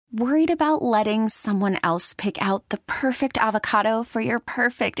Worried about letting someone else pick out the perfect avocado for your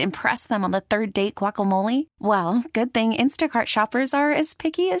perfect impress them on the third date guacamole? Well, good thing Instacart shoppers are as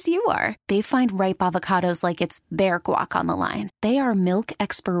picky as you are. They find ripe avocados like it's their guac on the line. They are milk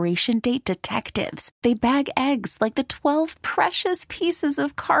expiration date detectives. They bag eggs like the 12 precious pieces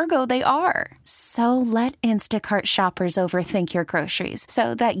of cargo they are. So let Instacart shoppers overthink your groceries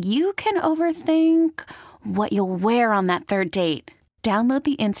so that you can overthink what you'll wear on that third date. Download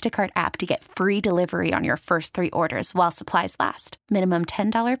the Instacart app to get free delivery on your first 3 orders while supplies last. Minimum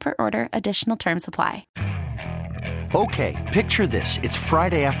 $10 per order. Additional terms apply. Okay, picture this. It's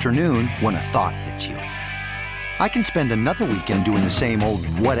Friday afternoon when a thought hits you. I can spend another weekend doing the same old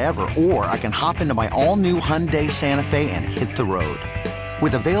whatever, or I can hop into my all-new Hyundai Santa Fe and hit the road.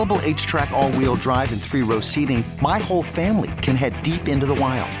 With available H-Track all-wheel drive and 3-row seating, my whole family can head deep into the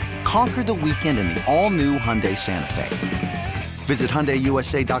wild. Conquer the weekend in the all-new Hyundai Santa Fe. Visit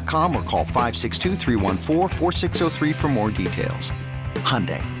HyundaiUSA.com or call 562-314-4603 for more details.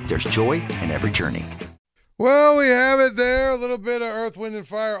 Hyundai, there's joy in every journey. Well, we have it there. A little bit of Earth, Wind, and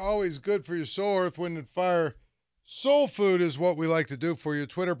Fire. Always good for your soul. Earth, Wind, and Fire. Soul food is what we like to do for you.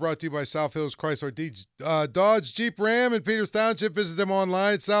 Twitter brought to you by South Hills Chrysler Dodge Jeep Ram in Peters Township. Visit them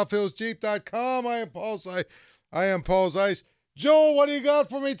online at southhillsjeep.com. I am Paul Zeise. Joel, what do you got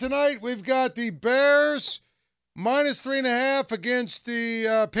for me tonight? We've got the Bears minus 3.5 against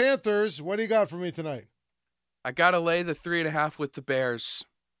the Panthers. What do you got for me tonight? I got to lay the 3.5 with the Bears.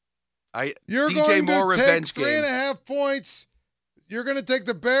 You're DJ going Moore to take revenge 3.5 points. You're going to take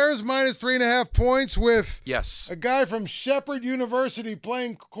the Bears minus 3.5 points with a guy from Shepherd University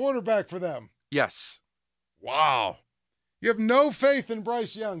playing quarterback for them. Yes. Wow. You have no faith in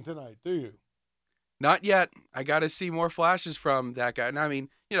Bryce Young tonight, do you? Not yet. I got to see more flashes from that guy. And I mean,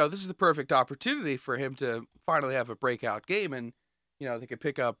 this is the perfect opportunity for him to finally have a breakout game, and they could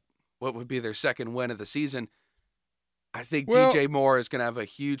pick up what would be their second win of the season. I think DJ Moore is going to have a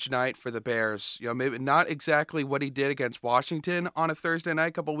huge night for the Bears. Maybe not exactly what he did against Washington on a Thursday night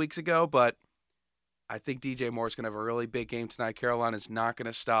a couple weeks ago, but I think DJ Moore is going to have a really big game tonight. Carolina's not going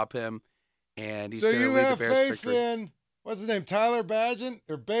to stop him, and he's going to lead the Bears to victory. So you have faith in, what's his name, Tyler Bagent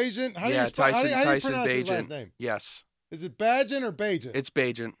or Bagent? How do you pronounce his last name? Yes. Is it Bagent or Bagent? It's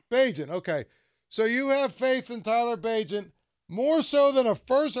Bagent. Bagent, okay. So you have faith in Tyler Bagent more so than an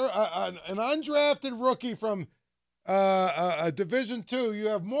undrafted rookie from a Division II. You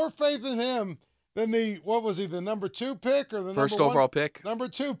have more faith in him than the number 2 pick or the first overall pick? Number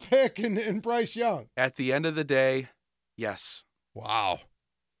 2 pick in Bryce Young. At the end of the day, yes. Wow.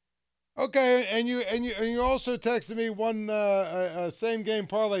 Okay, and you also texted me one same game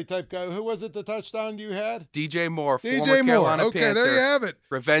parlay type guy. Who was it? The touchdown you had? DJ Moore, DJ former Moore. Carolina Okay, Panther. there you have it.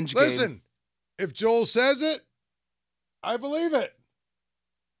 Revenge game. Listen, if Joel says it, I believe it.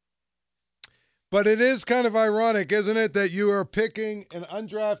 But it is kind of ironic, isn't it, that you are picking an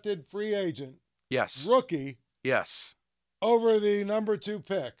undrafted free agent, rookie, over the number 2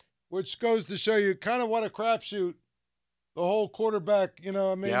 pick, which goes to show you kind of what a crapshoot the whole quarterback, you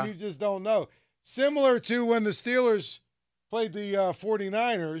just don't know. Similar to when the Steelers played the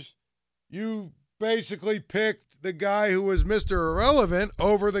 49ers, you basically picked the guy who was Mr. Irrelevant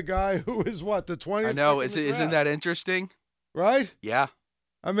over the guy who was the 20th. I know. Isn't that interesting? Right? Yeah.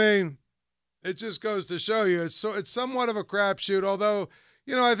 I mean, it just goes to show you it's somewhat of a crapshoot. Although,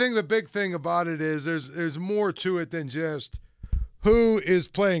 I think the big thing about it is there's more to it than just who is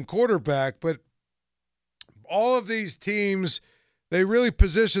playing quarterback, but all of these teams, they really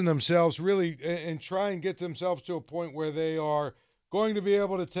position themselves and try and get themselves to a point where they are going to be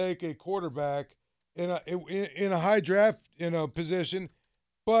able to take a quarterback in a high draft position,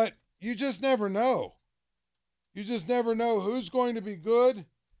 but you just never know. You just never know who's going to be good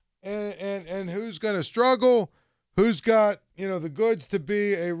and who's going to struggle, who's got the goods to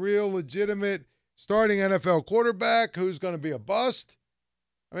be a real legitimate starting NFL quarterback, who's going to be a bust.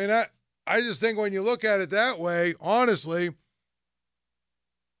 I mean, I just think when you look at it that way, honestly,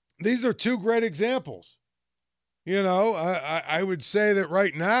 these are 2 great examples. I would say that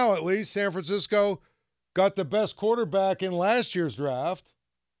right now, at least, San Francisco got the best quarterback in last year's draft.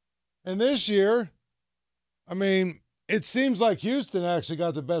 And this year, I mean, it seems like Houston actually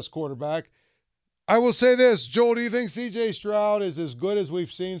got the best quarterback. I will say this, Joel, do you think C.J. Stroud is as good as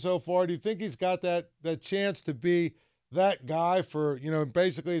we've seen so far? Do you think he's got that chance to be that guy for,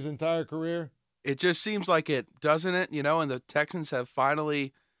 basically his entire career? It just seems like it, doesn't it? And the Texans have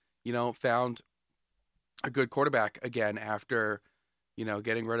finally, found a good quarterback again after,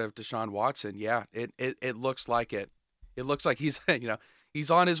 getting rid of Deshaun Watson. Yeah, it looks like it. It looks like he's, he's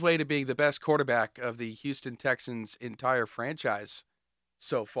on his way to being the best quarterback of the Houston Texans' entire franchise.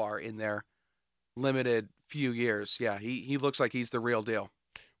 so far in their limited few years. Yeah, he looks like he's the real deal.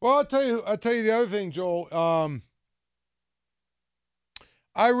 Well, I'll tell you the other thing, Joel.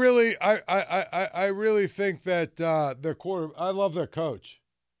 I really think that their quarter. I love their coach.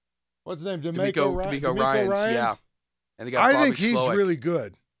 What's his name? DeMeco Ryans. Yeah, and I think he's really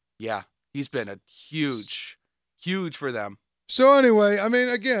good. Yeah, he's been a huge for them. So anyway, I mean,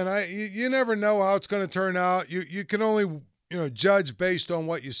 again, you never know how it's going to turn out. You can only judge based on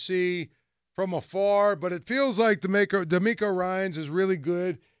what you see from afar. But it feels like DeMeco Ryans is really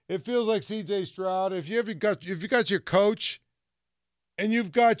good. It feels like C.J. Stroud. If you got your coach and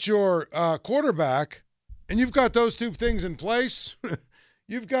you've got your quarterback and you've got those two things in place,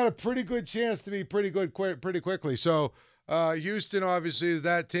 you've got a pretty good chance to be pretty good pretty quickly. So Houston obviously is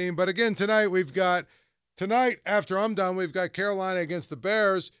that team. But again, tonight after I'm done, we've got Carolina against the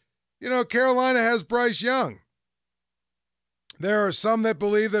Bears. Carolina has Bryce Young. There are some that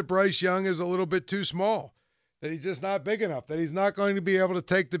believe that Bryce Young is a little bit too small, that he's just not big enough, that he's not going to be able to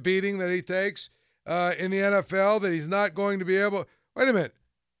take the beating that he takes in the NFL, that he's not going to be able – wait a minute.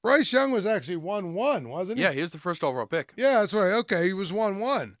 Bryce Young was actually 1-1, wasn't he? Yeah, he was the first overall pick. Yeah, that's right. Okay, he was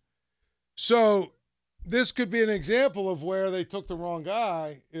 1-1. So this could be an example of where they took the wrong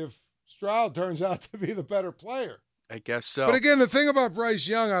guy if Stroud turns out to be the better player. I guess so. But again, the thing about Bryce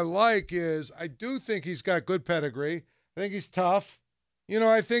Young I like is I do think he's got good pedigree. I think he's tough.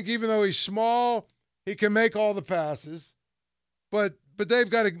 I think even though he's small, he can make all the passes. But they've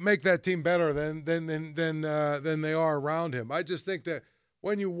got to make that team better than they are around him. I just think that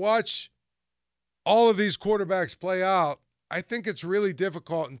when you watch all of these quarterbacks play out, I think it's really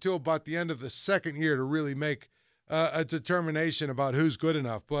difficult until about the end of the second year to really make a determination about who's good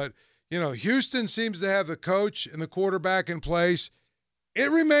enough. But, Houston seems to have the coach and the quarterback in place. It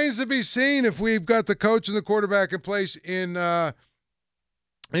remains to be seen if we've got the coach and the quarterback in place in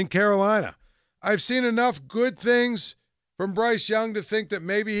Carolina. I've seen enough good things from Bryce Young to think that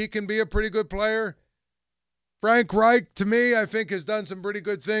maybe he can be a pretty good player. Frank Reich, to me, I think has done some pretty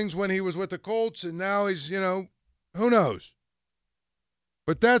good things when he was with the Colts, and now he's, who knows?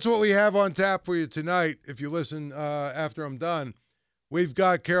 But that's what we have on tap for you tonight. If you listen after I'm done, we've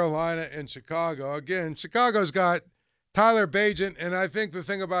got Carolina and Chicago. Again, Chicago's got Tyler Bagent, and I think the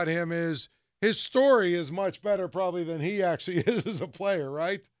thing about him is his story is much better probably than he actually is as a player,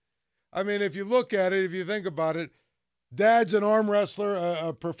 right? I mean, if you look at it, if you think about it, Dad's an arm wrestler,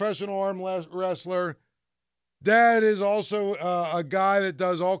 a professional arm wrestler. Dad is also a guy that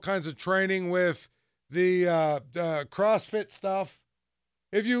does all kinds of training with the CrossFit stuff.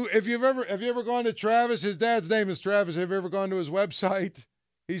 Have you ever gone to Travis? His dad's name is Travis. Have you ever gone to his website?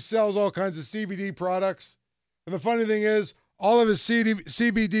 He sells all kinds of CBD products. And the funny thing is, all of his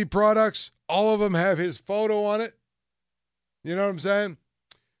CBD products, all of them have his photo on it. You know what I'm saying?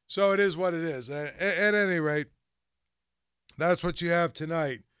 So it is what it is. At any rate, that's what you have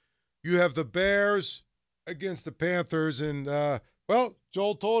tonight. You have the Bears against the Panthers. And,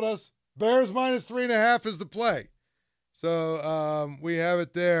 Joel told us Bears -3.5 is the play. So we have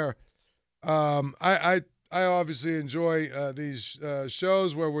it there. I obviously enjoy these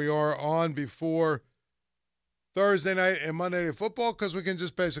shows where we are on before Thursday night and Monday Night Football because we can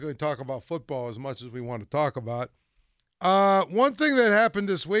just basically talk about football as much as we want to talk about. One thing that happened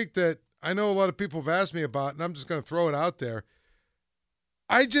this week that I know a lot of people have asked me about, and I'm just going to throw it out there.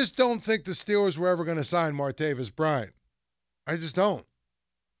 I just don't think the Steelers were ever going to sign Martavis Bryant. I just don't.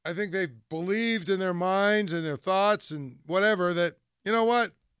 I think they believed in their minds and their thoughts and whatever that, you know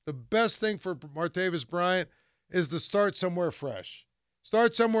what, the best thing for Martavis Bryant is to start somewhere fresh.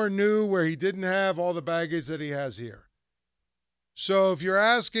 Start somewhere new where he didn't have all the baggage that he has here. So if you're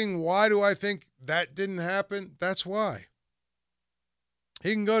asking why do I think that didn't happen, that's why.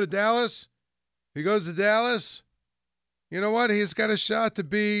 He can go to Dallas. If he goes to Dallas, you know what? He's got a shot to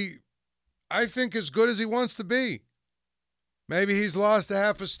be, I think, as good as he wants to be. Maybe he's lost a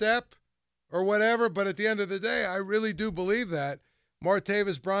half a step or whatever, but at the end of the day, I really do believe that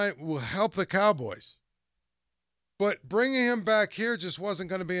Martavis Bryant will help the Cowboys. But bringing him back here just wasn't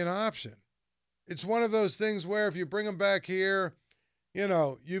going to be an option. It's one of those things where if you bring him back here,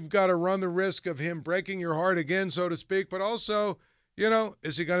 you've got to run the risk of him breaking your heart again, so to speak, but also,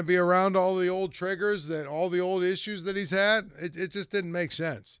 is he going to be around all the old triggers, all the old issues that he's had? It just didn't make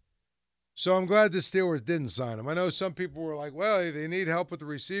sense. So I'm glad the Steelers didn't sign him. I know some people were like, well, they need help with the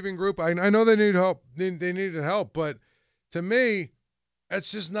receiving group. I know they need help. They needed help. But to me,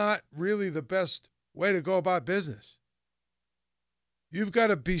 that's just not really the best way to go about business. You've got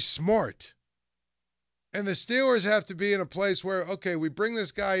to be smart. And the Steelers have to be in a place where, okay, we bring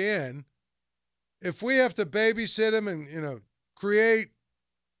this guy in. If we have to babysit him and, create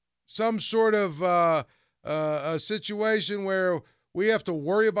some sort of a situation where we have to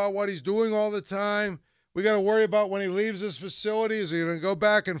worry about what he's doing all the time. We got to worry about when he leaves this facility. Is he going to go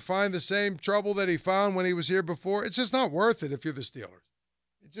back and find the same trouble that he found when he was here before? It's just not worth it if you're the Steelers.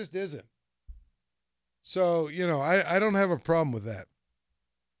 It just isn't. So, I don't have a problem with that.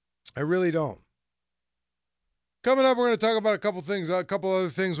 I really don't. Coming up, we're going to talk about a couple other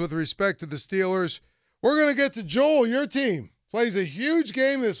things with respect to the Steelers. We're going to get to Joel. Your team plays a huge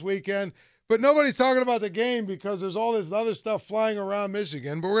game this weekend, but nobody's talking about the game because there's all this other stuff flying around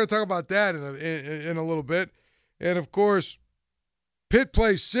Michigan. But we're going to talk about that in a little bit. And, of course, Pitt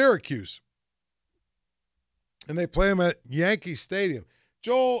plays Syracuse, and they play them at Yankee Stadium.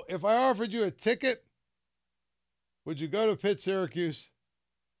 Joel, if I offered you a ticket, would you go to Pitt Syracuse?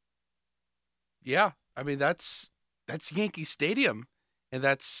 Yeah. I mean, that's Yankee Stadium. And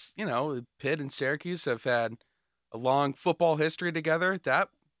that's, Pitt and Syracuse have had a long football history together. That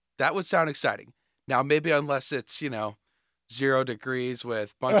would sound exciting. Now, maybe unless it's, 0 degrees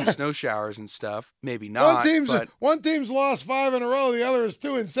with a bunch of snow showers and stuff, maybe not. One team's lost 5 in a row. The other is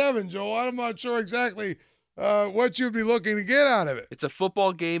 2-7, Joel. I'm not sure exactly what you'd be looking to get out of it. It's a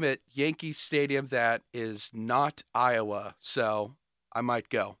football game at Yankee Stadium that is not Iowa, so I might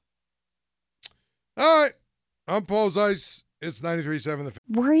go. All right. I'm Paul Zeise. It's 93.7 The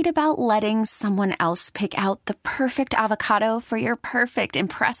Worried about letting someone else pick out the perfect avocado for your perfect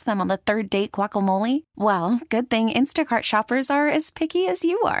impress them on the third date guacamole? Well, good thing Instacart shoppers are as picky as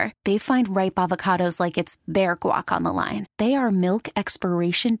you are. They find ripe avocados like it's their guac on the line. They are milk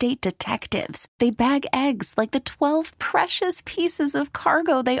expiration date detectives. They bag eggs like the 12 precious pieces of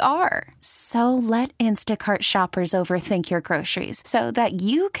cargo they are. So let Instacart shoppers overthink your groceries so that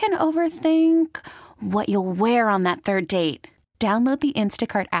you can overthink what you'll wear on that third date. Download the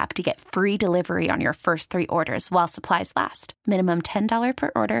Instacart app to get free delivery on your first 3 orders while supplies last. Minimum $10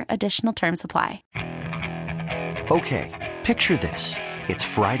 per order. Additional terms apply. Okay, picture this. It's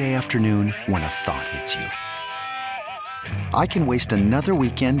Friday afternoon when a thought hits you. I can waste another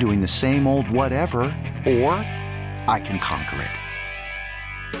weekend doing the same old whatever, or I can conquer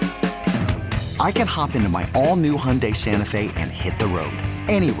it. I can hop into my all-new Hyundai Santa Fe and hit the road.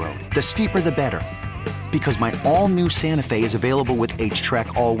 Any road. The steeper, the better. Because my all-new Santa Fe is available with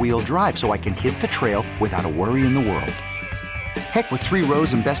H-Track all-wheel drive, so I can hit the trail without a worry in the world. Heck, with 3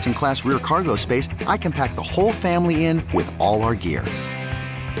 rows and best-in-class rear cargo space, I can pack the whole family in with all our gear.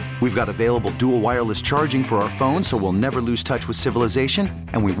 We've got available dual wireless charging for our phones, so we'll never lose touch with civilization,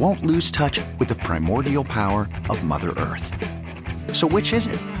 and we won't lose touch with the primordial power of Mother Earth. So which is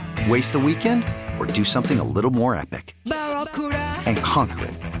it? Waste the weekend or do something a little more epic? And conquer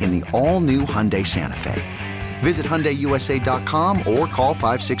it in the all-new Hyundai Santa Fe. Visit HyundaiUSA.com or call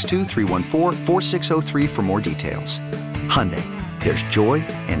 562-314-4603 for more details. Hyundai, there's joy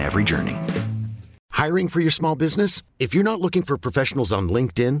in every journey. Hiring for your small business? If you're not looking for professionals on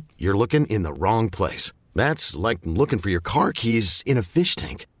LinkedIn, you're looking in the wrong place. That's like looking for your car keys in a fish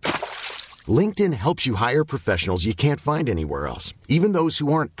tank. LinkedIn helps you hire professionals you can't find anywhere else, even those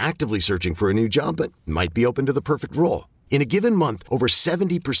who aren't actively searching for a new job but might be open to the perfect role. In a given month, over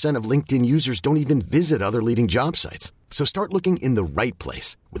 70% of LinkedIn users don't even visit other leading job sites. So start looking in the right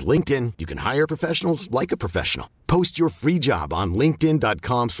place. With LinkedIn, you can hire professionals like a professional. Post your free job on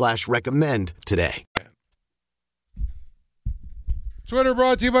linkedin.com/recommend today. Twitter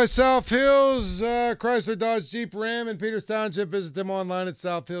brought to you by South Hills, Chrysler, Dodge, Jeep, Ram in Peters Township. Visit them online at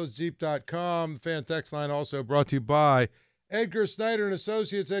southhillsjeep.com. The fan text line also brought to you by Edgar Snyder and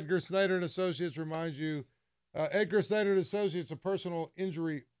Associates. Edgar Snyder and Associates reminds you, Edgar Snyder and Associates, a personal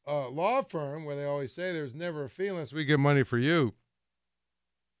injury law firm where they always say there's never a fee unless we get money for you.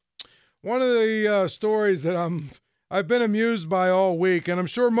 One of the stories that I've been amused by all week, and I'm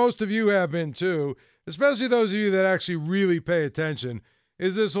sure most of you have been too, especially those of you that actually really pay attention,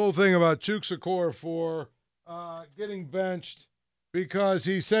 is this whole thing about Chuks Okorafar getting benched because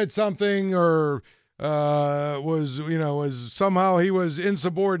he said something or was somehow he was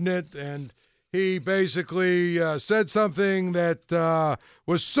insubordinate, and he basically said something that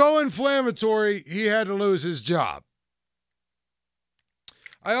was so inflammatory he had to lose his job.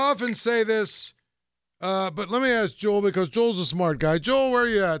 I often say this, but let me ask Joel, because Joel's a smart guy. Joel, where are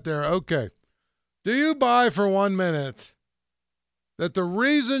you at there? Okay. Do you buy for 1 minute that the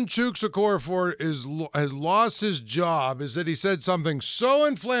reason Chuks Okorafar has lost his job is that he said something so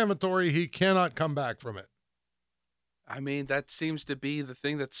inflammatory he cannot come back from it? I mean, that seems to be the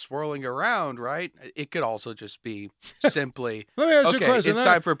thing that's swirling around, right? It could also just be simply, Let me ask you a question. It's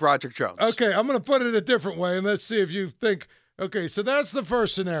time for Broderick Jones. Okay, I'm going to put it a different way, and let's see if you think, okay, so that's the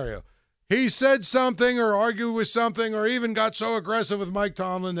first scenario. he said something or argued with something or even got so aggressive with Mike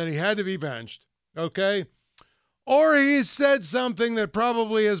Tomlin that he had to be benched, okay? Or he said something that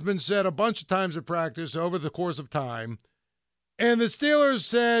probably has been said a bunch of times at practice over the course of time, and the Steelers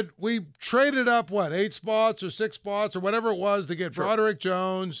said, we traded up, 8 spots or 6 spots or whatever it was to get Broderick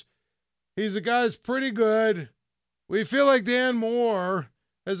Jones. He's a guy that's pretty good. We feel like Dan Moore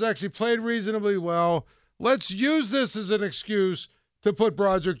has actually played reasonably well. Let's use this as an excuse to put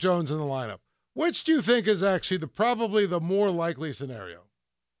Broderick Jones in the lineup. Which do you think is actually probably the more likely scenario?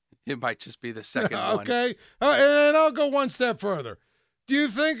 It might just be the second one. Okay. And I'll go one step further. Do you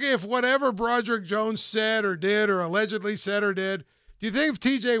think if whatever Broderick Jones said or did or allegedly said or did, do you think if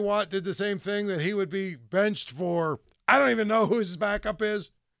T.J. Watt did the same thing that he would be benched for, I don't even know who his backup is?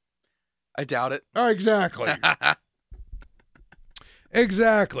 I doubt it. Oh, exactly.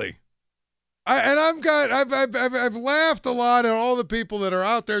 Exactly. I've laughed a lot at all the people that are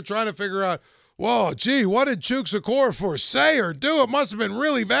out there trying to figure out, whoa, gee, what did Chuks Okorafar say or do? It must have been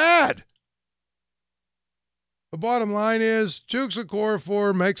really bad. The bottom line is Chuks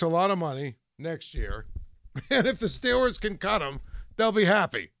Okorafar makes a lot of money next year, and if the Steelers can cut him, they'll be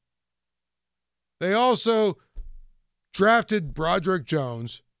happy. They also drafted Broderick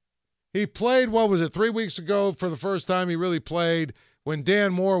Jones. He played, 3 weeks ago for the first time he really played when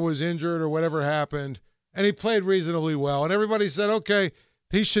Dan Moore was injured or whatever happened, and he played reasonably well. And everybody said, okay,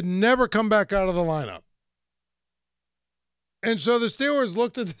 he should never come back out of the lineup. And so the Steelers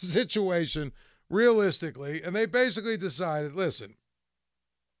looked at the situation realistically, and they basically decided, listen,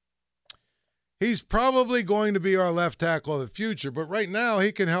 he's probably going to be our left tackle of the future, but right now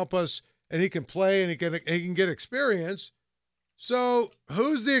he can help us, and he can play, and he can get experience. So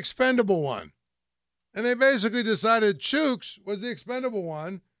who's the expendable one? And they basically decided Chuks was the expendable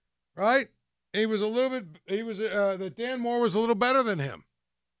one, right? That Dan Moore was a little better than him.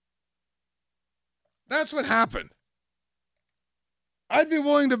 That's what happened. I'd be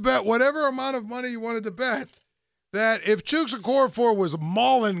willing to bet whatever amount of money you wanted to bet that if Chuks Okorafar was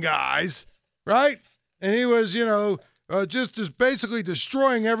mauling guys, right? And he was, just basically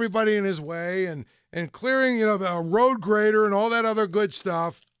destroying everybody in his way and clearing, a road grader and all that other good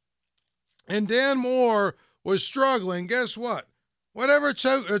stuff. And Dan Moore was struggling. Guess what? Whatever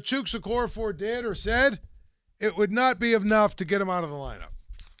Chuks Okorafar did or said, it would not be enough to get him out of the lineup.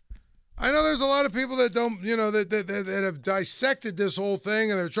 I know there's a lot of people that don't, that have dissected this whole thing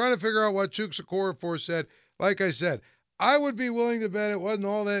and they're trying to figure out what Chuks Okorafar said. Like I said, I would be willing to bet it wasn't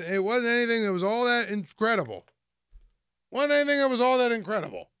anything that was all that incredible. Wasn't anything that was all that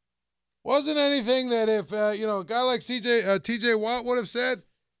incredible. Wasn't anything that if, a guy like T.J. Watt would have said,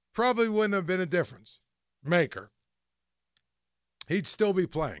 probably wouldn't have been a difference maker. He'd still be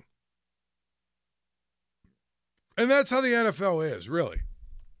playing. And that's how the NFL is, really.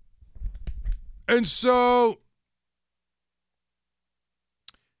 And so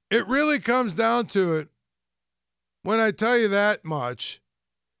it really comes down to it when I tell you that much.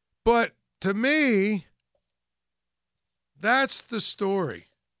 But to me, that's the story.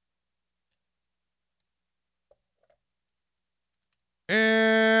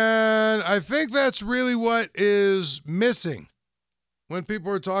 And I think that's really what is missing when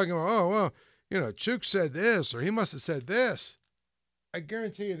people are talking about, Chuks said this or he must have said this. I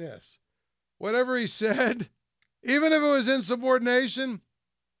guarantee you this. Whatever he said, even if it was insubordination,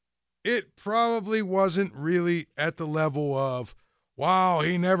 it probably wasn't really at the level of, wow,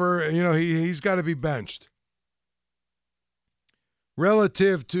 he never, he's got to be benched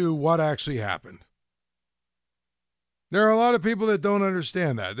relative to what actually happened. There are a lot of people that don't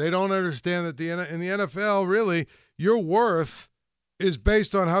understand that. They don't understand that in the NFL, really, your worth is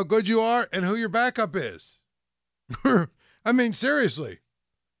based on how good you are and who your backup is. I mean, seriously.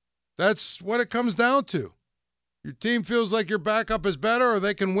 That's what it comes down to. Your team feels like your backup is better or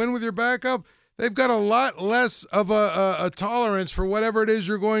they can win with your backup. They've got a lot less of a tolerance for whatever it is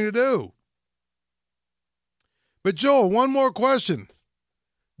you're going to do. But, Joel, one more question.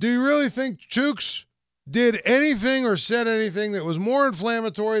 Do you really think Chuks did anything or said anything that was more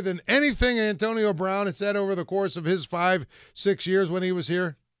inflammatory than anything Antonio Brown had said over the course of his 5-6 years when he was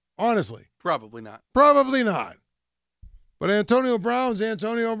here? Honestly. Probably not. Probably not. But Antonio Brown's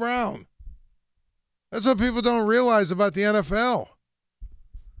Antonio Brown. That's what people don't realize about the NFL.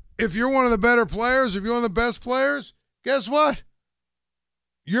 If you're one of the better players, if you're one of the best players, guess what?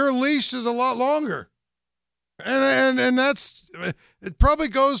 Your leash is a lot longer. And that's, it probably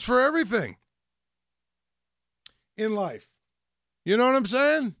goes for everything in life. You know what I'm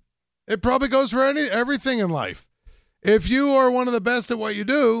saying? It probably goes for everything in life. If you are one of the best at what you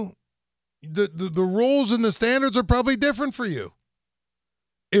do, the rules and the standards are probably different for you.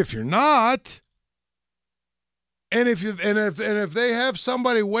 If you're not, and if they have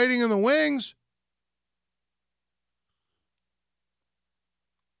somebody waiting in the wings,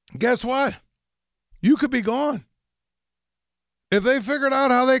 guess what? You could be gone. If they figured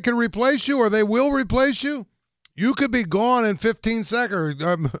out how they can replace you, or they will replace you, you could be gone in 15 seconds.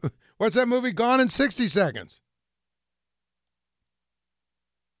 What's that movie? Gone in 60 seconds.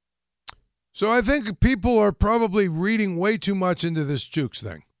 So I think people are probably reading way too much into this Chuks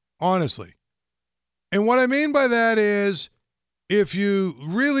thing, honestly. And what I mean by that is, if you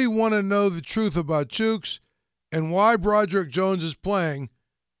really want to know the truth about Chuks and why Broderick Jones is playing,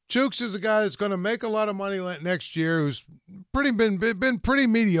 Chuks is a guy that's going to make a lot of money next year, who's been pretty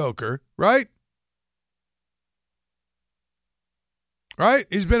mediocre, right? Right?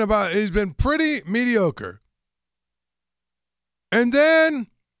 He's been pretty mediocre. And then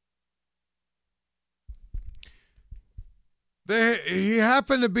he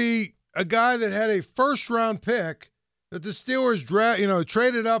happened to be a guy that had a first-round pick that the Steelers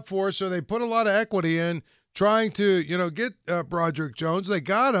traded up for, so they put a lot of equity in trying to, get Broderick Jones. They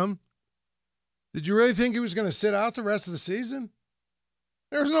got him. Did you really think he was going to sit out the rest of the season?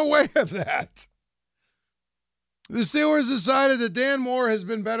 There's no way of that. The Steelers decided that Dan Moore has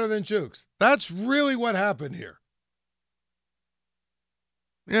been better than Chuks. That's really what happened here.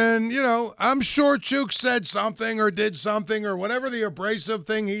 And, I'm sure Chuks said something or did something or whatever the abrasive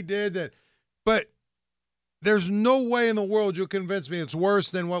thing he did, but there's no way in the world you'll convince me it's worse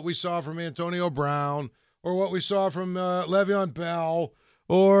than what we saw from Antonio Brown or what we saw from Le'Veon Bell,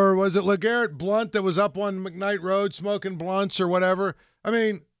 or was it LeGarrette Blount that was up on McKnight Road smoking blunts or whatever? I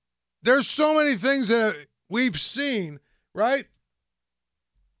mean, there's so many things that we've seen, right?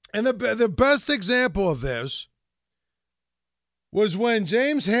 And the best example of this was when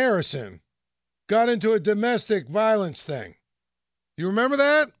James Harrison got into a domestic violence thing. You remember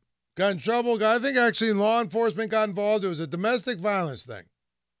that? Got in trouble. I think actually law enforcement got involved. It was a domestic violence thing.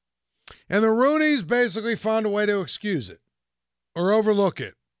 And the Rooneys basically found a way to excuse it or overlook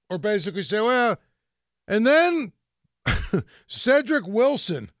it or basically say, well, and then Cedric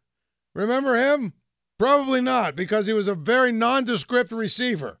Wilson, remember him? Probably not, because he was a very nondescript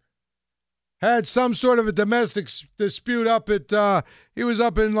receiver. Had some sort of a domestic dispute up at, he was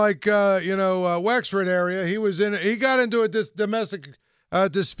up in Wexford area. He got into a domestic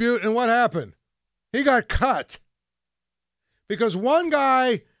dispute, and what happened? He got cut. Because one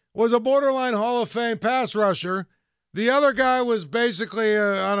guy was a borderline Hall of Fame pass rusher. The other guy was basically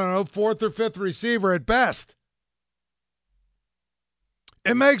fourth or fifth receiver at best.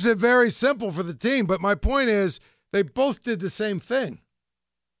 It makes it very simple for the team, but my point is they both did the same thing.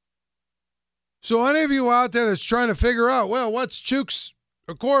 So any of you out there that's trying to figure out, well, what's Chuks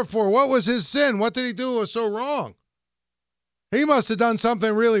Okorafar? What was his sin? What did he do that was so wrong? He must have done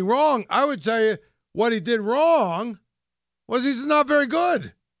something really wrong. I would tell you what he did wrong was he's not very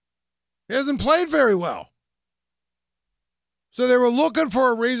good. He hasn't played very well. So they were looking for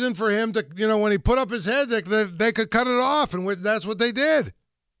a reason for him to, when he put up his head, they could cut it off, and that's what they did.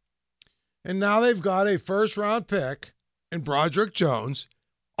 And now they've got a first-round pick in Broderick Jones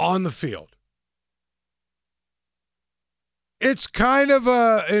on the field. It's kind of,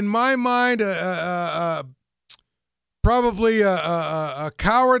 in my mind, probably a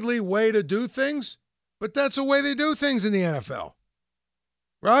cowardly way to do things, but that's the way they do things in the NFL,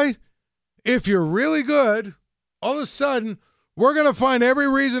 right? If you're really good, all of a sudden, we're going to find every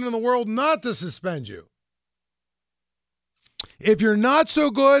reason in the world not to suspend you. If you're not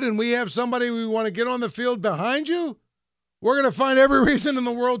so good and we have somebody we want to get on the field behind you, we're going to find every reason in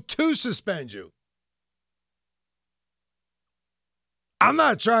the world to suspend you. I'm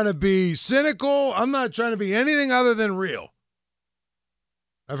not trying to be cynical. I'm not trying to be anything other than real.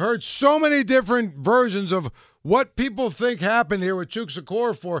 I've heard so many different versions of what people think happened here with Chuks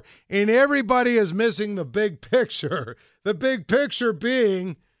Okorafar, and everybody is missing the big picture. The big picture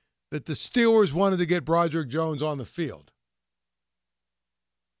being that the Steelers wanted to get Broderick Jones on the field.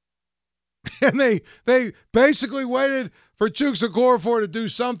 And they basically waited for Chuks Okorafar to do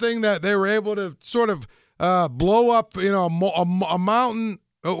something that they were able to sort of blow up, a mountain.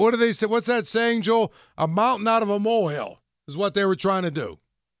 What do they say? What's that saying, Joel? A mountain out of a molehill is what they were trying to do.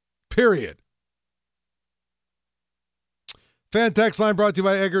 Period. Fan text line brought to you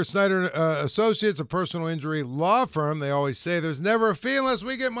by Edgar Snyder Associates, a personal injury law firm. They always say there's never a fee unless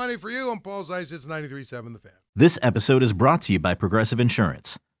we get money for you. I'm Paul Zeise. It's 93.7 The Fan. This episode is brought to you by Progressive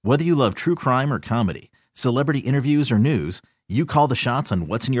Insurance. Whether you love true crime or comedy, celebrity interviews or news, you call the shots on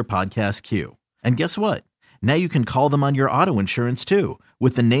what's in your podcast queue. And guess what? Now you can call them on your auto insurance too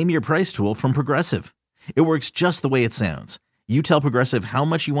with the Name Your Price tool from Progressive. It works just the way it sounds. You tell Progressive how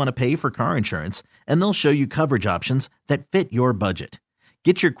much you want to pay for car insurance, and they'll show you coverage options that fit your budget.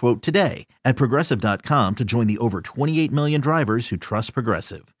 Get your quote today at Progressive.com to join the over 28 million drivers who trust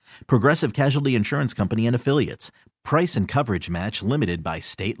Progressive. Progressive Casualty Insurance Company and Affiliates. Price and coverage match limited by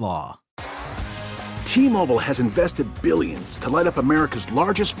state law. T-Mobile has invested billions to light up America's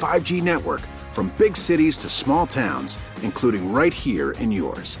largest 5G network, from big cities to small towns, including right here in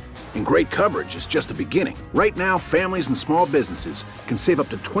yours. And great coverage is just the beginning. Right now, families and small businesses can save up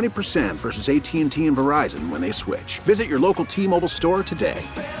to 20% versus AT&T and Verizon when they switch. Visit your local T-Mobile store today.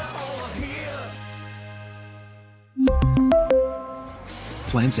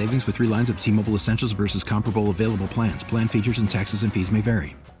 Plan savings with 3 lines of T-Mobile Essentials versus comparable available plans. Plan features and taxes and fees may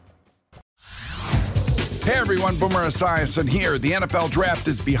vary. Hey everyone, Boomer Esiason here. The NFL Draft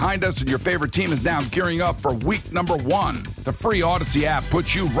is behind us and your favorite team is now gearing up for week number 1. The free Odyssey app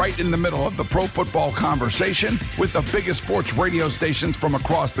puts you right in the middle of the pro football conversation with the biggest sports radio stations from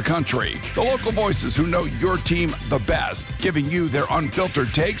across the country. The local voices who know your team the best, giving you their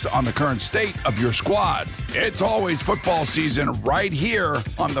unfiltered takes on the current state of your squad. It's always football season right here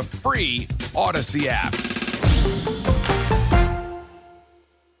on the free Odyssey app.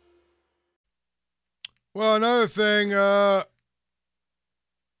 Well, another thing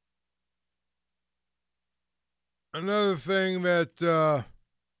that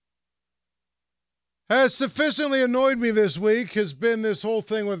has sufficiently annoyed me this week has been this whole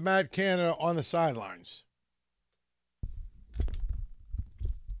thing with Matt Canada on the sidelines.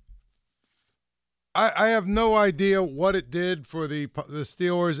 I have no idea what it did for the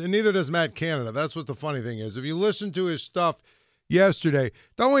Steelers, and neither does Matt Canada. That's what the funny thing is. If you listen to his stuff yesterday,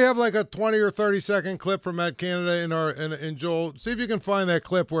 don't we have like a 20 or 30-second clip from Matt Canada in Joel? See if you can find that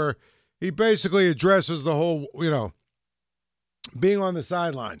clip where he basically addresses the whole, being on the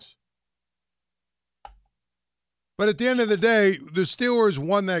sidelines. But at the end of the day, the Steelers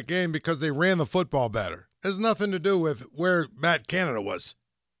won that game because they ran the football better. It has nothing to do with where Matt Canada was.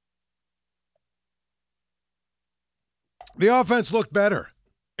 The offense looked better.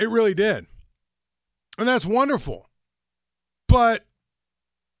 It really did. And that's wonderful. But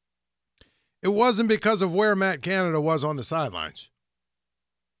it wasn't because of where Matt Canada was on the sidelines.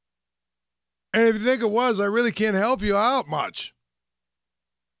 And if you think it was, I really can't help you out much.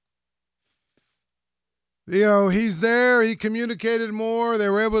 He's there. He communicated more. They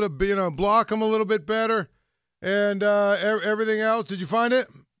were able to, block him a little bit better. And everything else. Did you find it?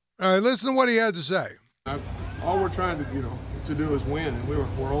 All right, listen to what he had to say. All we're trying to do is win, and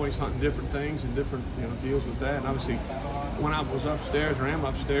we're always hunting different things and different deals with that. And obviously, when I was upstairs or am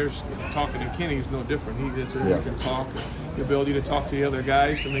upstairs talking to Kenny, he's no different. He can talk. The ability to talk to the other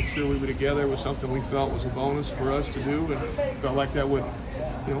guys to make sure we were together was something we felt was a bonus for us to do, and felt like that would,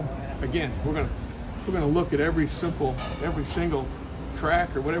 again, we're gonna look at every single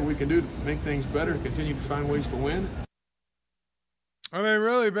track or whatever we can do to make things better, continue to find ways to win. I mean,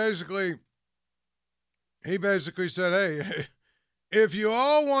 really, he basically said, hey, if you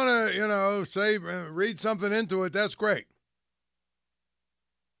all want to, read something into it, that's great.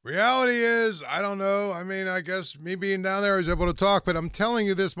 Reality is, I don't know. I mean, I guess me being down there, I was able to talk, but I'm telling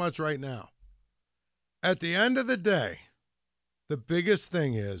you this much right now. At the end of the day, the biggest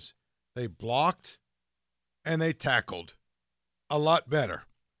thing is they blocked and they tackled a lot better.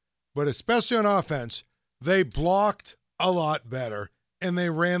 But especially on offense, they blocked a lot better and they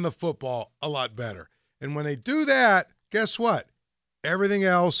ran the football a lot better. And when they do that, guess what? Everything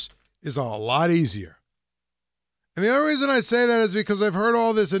else is a lot easier. And the only reason I say that is because I've heard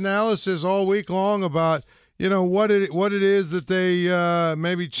all this analysis all week long about, what it is that they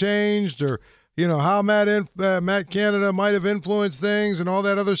maybe changed, or, how Matt Canada might have influenced things and all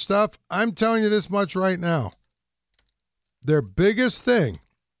that other stuff. I'm telling you this much right now. Their biggest thing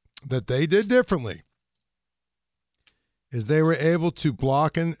that they did differently is they were able to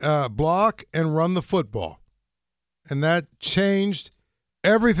block and run the football. And that changed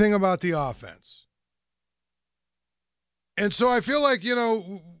everything about the offense. And so I feel like,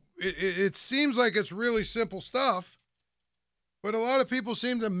 it seems like it's really simple stuff, but a lot of people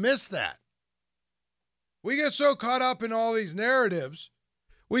seem to miss that. We get so caught up in all these narratives.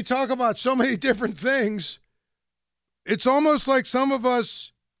 We talk about so many different things. It's almost like some of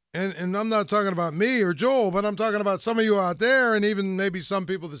us, and I'm not talking about me or Joel, but I'm talking about some of you out there, and even maybe some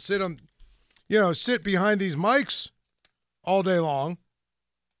people that sit behind these mics all day long.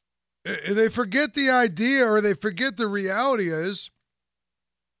 They forget the idea, or they forget the reality is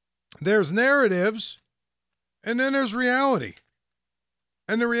there's narratives and then there's reality.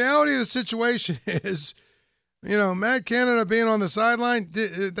 And the reality of the situation is, Matt Canada being on the sideline,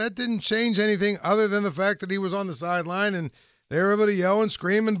 that didn't change anything other than the fact that he was on the sideline, and They were able to yell and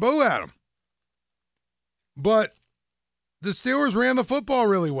scream and boo at him. But the Steelers ran the football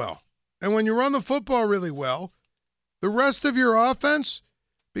really well. And when you run the football really well, the rest of your offense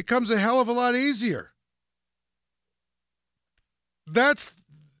becomes a hell of a lot easier. That's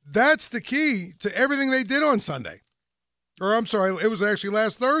the key to everything they did on Sunday. Or I'm sorry, it was actually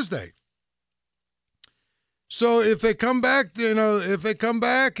last Thursday. So if they come back, and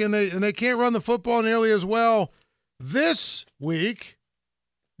they can't run the football nearly as well this week,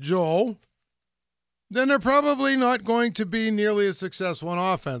 Joel, then they're probably not going to be nearly as successful on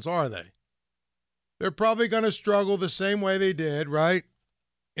offense, are they? They're probably going to struggle the same way they did, right,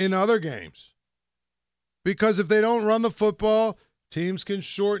 in other games. Because if they don't run the football, teams can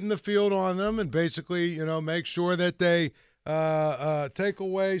shorten the field on them and basically, make sure that they take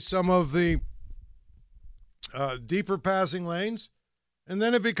away some of the deeper passing lanes. And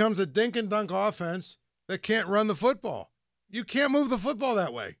then it becomes a dink and dunk offense that can't run the football. You can't move the football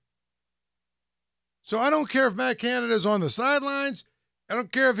that way. So I don't care if Matt Canada's on the sidelines. I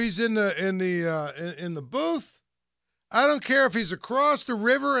don't care if he's in the booth. I don't care if he's across the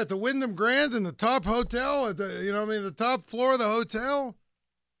river at the Wyndham Grand in the top hotel, at the top floor of the hotel.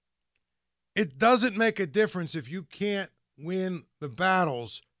 It doesn't make a difference if you can't win the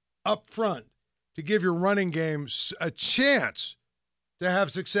battles up front to give your running game a chance to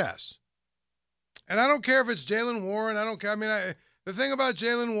have success. And I don't care if it's Jaylen Warren. I don't care. The thing about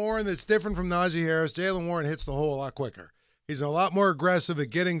Jaylen Warren that's different from Najee Harris, Jaylen Warren hits the hole a lot quicker. He's a lot more aggressive at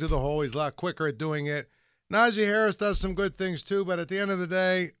getting to the hole. He's a lot quicker at doing it. Najee Harris does some good things too, but at the end of the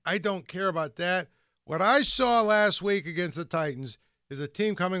day, I don't care about that. What I saw last week against the Titans is a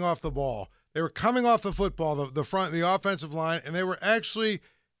team coming off the ball. They were coming off the football, the offensive line, and they were actually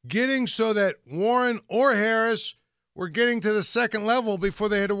getting so that Warren or Harris were getting to the second level before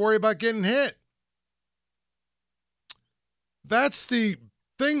they had to worry about getting hit. That's the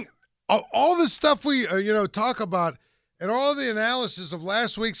thing. All the stuff we talk about and all the analysis of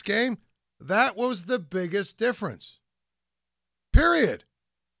last week's game, that was the biggest difference. Period.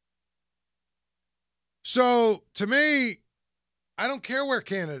 So, to me, I don't care where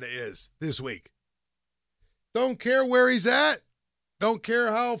Canada is this week. Don't care where he's at. Don't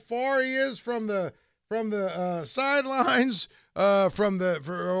care how far he is from the sidelines,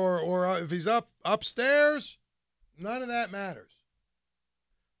 or if he's upstairs. None of that matters.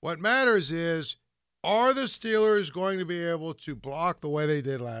 What matters is, are the Steelers going to be able to block the way they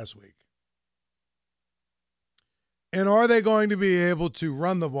did last week? And are they going to be able to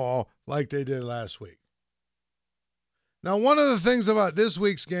run the ball like they did last week? Now, one of the things about this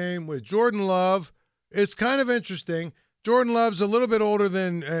week's game with Jordan Love, it's kind of interesting. Jordan Love's a little bit older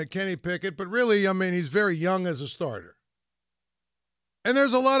than Kenny Pickett, but really, he's very young as a starter. And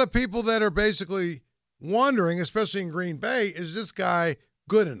there's a lot of people that are basically wondering, especially in Green Bay, is this guy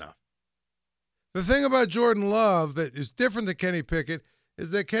good enough? The thing about Jordan Love that is different than Kenny Pickett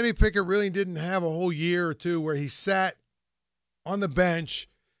is that Kenny Pickett really didn't have a whole year or two where he sat on the bench,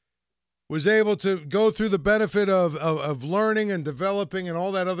 was able to go through the benefit of learning and developing and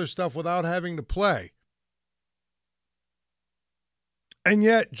all that other stuff without having to play. And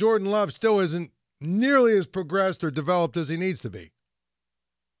yet, Jordan Love still isn't nearly as progressed or developed as he needs to be.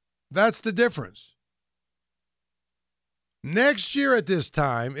 That's the difference. Next year at this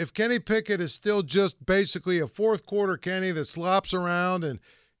time, if Kenny Pickett is still just basically a fourth quarter Kenny that slops around and,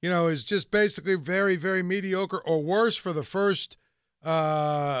 is just basically very, very mediocre or worse for the first,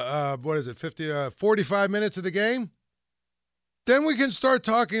 45 minutes of the game, then we can start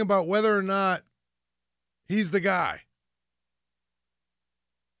talking about whether or not he's the guy.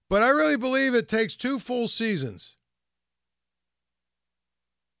 But I really believe it takes 2 full seasons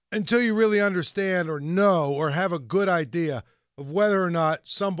until you really understand or know or have a good idea of whether or not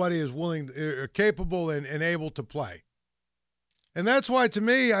somebody is capable and able to play. And that's why, to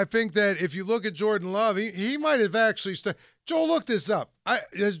me, I think that if you look at Jordan Love, he might have actually Joel, look this up.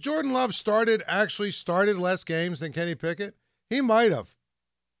 Has Jordan Love started less games than Kenny Pickett? He might have.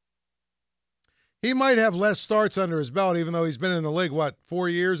 He might have less starts under his belt, even though he's been in the league, 4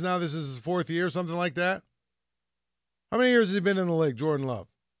 years now? This is his 4th year, something like that? How many years has he been in the league, Jordan Love?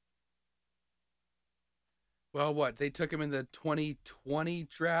 Well, they took him in the 2020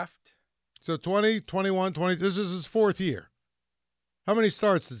 draft? So 20, 21, 20. This is his 4th year. How many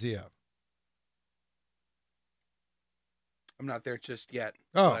starts does he have? I'm not there just yet.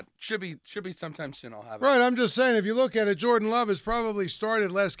 Oh. But should be sometime soon I'll have it. Right, I'm just saying, if you look at it, Jordan Love has probably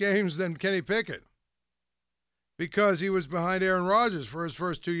started less games than Kenny Pickett because he was behind Aaron Rodgers for his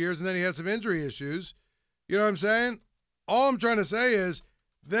first 2 years, and then he had some injury issues. You know what I'm saying? All I'm trying to say is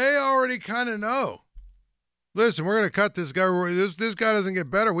they already kind of know. listen, we're going to cut this guy. This guy doesn't get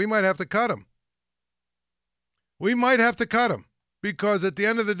better. We might have to cut him. We might have to cut him because at the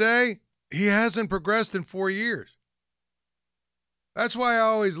end of the day, he hasn't progressed in 4 years. That's why I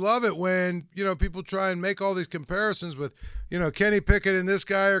always love it when, people try and make all these comparisons with, Kenny Pickett and this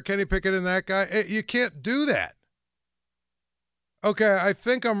guy or Kenny Pickett and that guy. You can't do that. Okay, I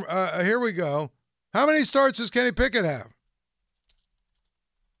think here we go. How many starts does Kenny Pickett have?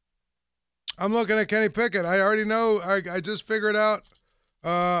 I'm looking at Kenny Pickett. I already know. I just figured out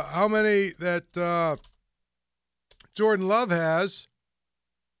how many that Jordan Love has.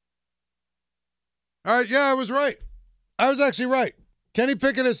 All right, yeah, I was right. I was actually right. Kenny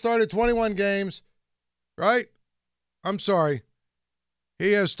Pickett has started 21 games, right? I'm sorry.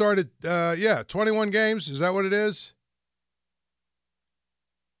 He has started, 21 games. Is that what it is?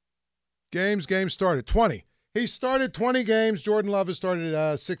 Games started. 20. He started 20 games. Jordan Love has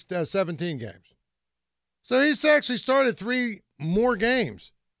started 17 games. So he's actually started 3 more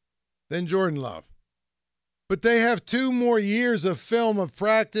games than Jordan Love. But they have 2 more years of film of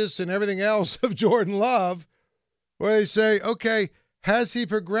practice and everything else of Jordan Love where they say, okay, has he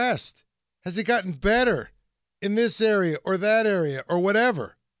progressed? Has he gotten better in this area or that area or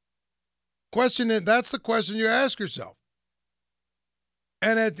whatever? That's the question you ask yourself.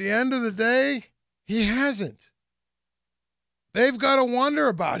 And at the end of the day, he hasn't. They've got to wonder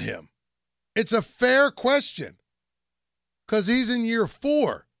about him. It's a fair question because he's in year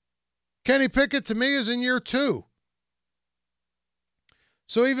 4. Kenny Pickett, to me, is in year 2.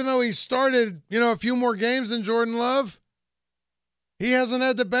 So even though he started, a few more games than Jordan Love, he hasn't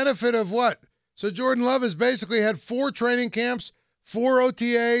had the benefit of what? So Jordan Love has basically had 4 training camps, 4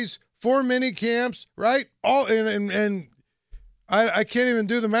 OTAs, 4 mini camps, right? All and I can't even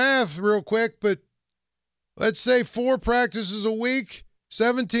do the math real quick, but let's say 4 practices a week,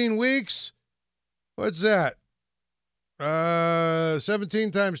 17 weeks. What's that?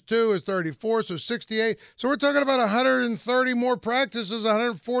 17 times 2 is 34, so 68. So we're talking about 130 more practices,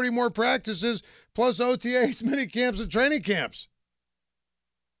 140 more practices, plus OTAs, mini camps, and training camps.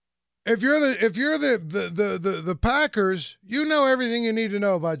 If you're the Packers, you know everything you need to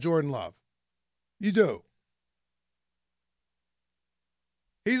know about Jordan Love. You do.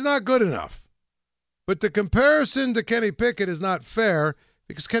 He's not good enough. But the comparison to Kenny Pickett is not fair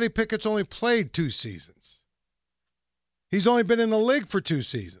because Kenny Pickett's only played 2 seasons. He's only been in the league for 2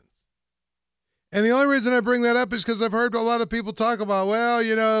 seasons. And the only reason I bring that up is because I've heard a lot of people talk about,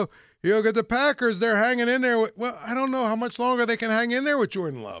 you look at the Packers, they're hanging in there. Well, I don't know how much longer they can hang in there with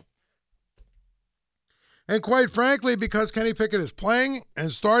Jordan Love. And quite frankly, because Kenny Pickett is playing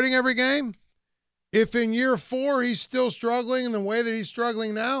and starting every game, if in year 4 he's still struggling in the way that he's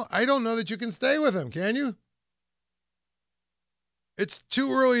struggling now, I don't know that you can stay with him, can you? It's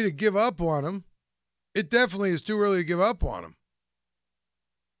too early to give up on him. It definitely is too early to give up on him.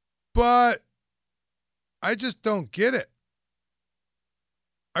 But I just don't get it.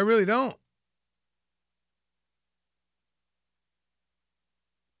 I really don't.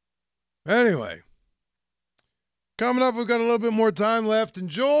 Anyway, coming up, we've got a little bit more time left. And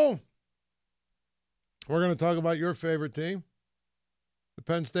Joel, we're going to talk about your favorite team, the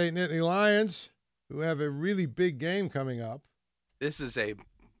Penn State Nittany Lions, who have a really big game coming up. This is a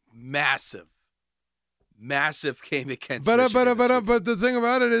massive game against But Michigan. But the thing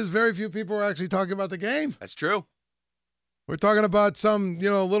about it is very few people are actually talking about the game. That's true. We're talking about some,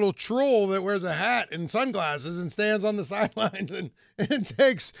 little troll that wears a hat and sunglasses and stands on the sidelines and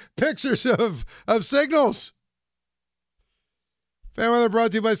takes pictures of signals. Fan weather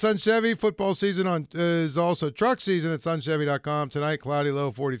brought to you by Sun Chevy. Football season is also truck season at sunchevy.com. Tonight, cloudy,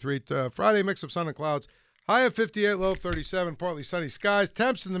 low 43. Friday, mix of sun and clouds. High of 58, low of 37. Partly sunny skies.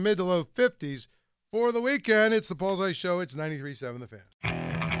 Temps in the mid to low 50s. For the weekend, it's the Paul Zeise Show. It's 93.7 The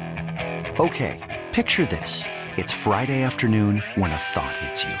Fan. Okay, picture this. It's Friday afternoon when a thought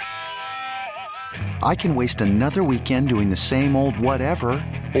hits you. I can waste another weekend doing the same old whatever,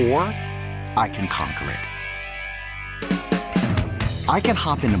 or I can conquer it. I can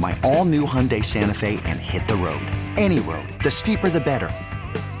hop into my all-new Hyundai Santa Fe and hit the road. Any road. The steeper, the better.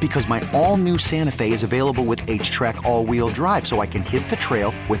 Because my all-new Santa Fe is available with H-Track all-wheel drive, so I can hit the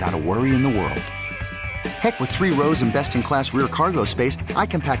trail without a worry in the world. Heck, with 3 rows and best-in-class rear cargo space, I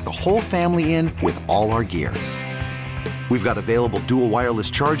can pack the whole family in with all our gear. We've got available dual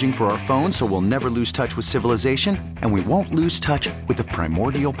wireless charging for our phones, so we'll never lose touch with civilization, and we won't lose touch with the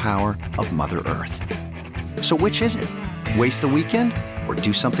primordial power of Mother Earth. So which is it? Waste the weekend or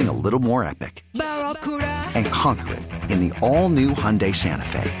do something a little more epic? And conquer it in the all-new Hyundai Santa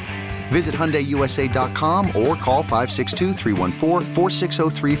Fe. Visit HyundaiUSA.com or call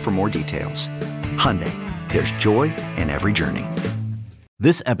 562-314-4603 for more details. Hyundai, There's joy in every journey.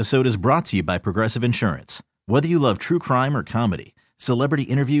 This episode is brought to you by Progressive Insurance. Whether you love true crime or comedy, celebrity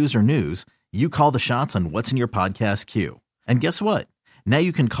interviews or news, you call the shots on what's in your podcast queue. And guess what? Now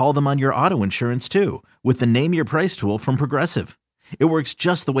you can call them on your auto insurance too with the Name Your Price tool from Progressive. It works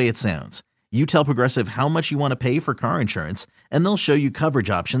just the way it sounds. You tell Progressive how much you want to pay for car insurance, and they'll show you coverage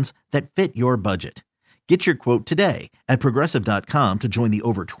options that fit your budget. Get your quote today at Progressive.com to join the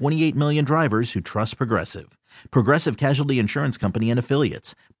over 28 million drivers who trust Progressive. Progressive Casualty Insurance Company and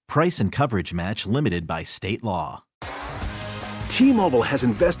Affiliates. Price and coverage match limited by state law. T-Mobile has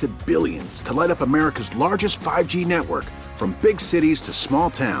invested billions to light up America's largest 5G network, from big cities to small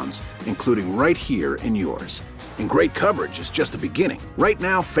towns, including right here in yours. And great coverage is just the beginning. Right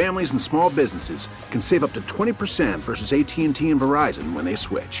now, families and small businesses can save up to 20% versus AT&T and Verizon when they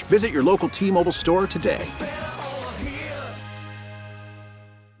switch. Visit your local T-Mobile store today.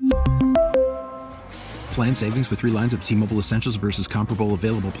 Plan savings with 3 lines of T-Mobile Essentials versus comparable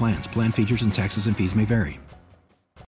available plans. Plan features and taxes and fees may vary.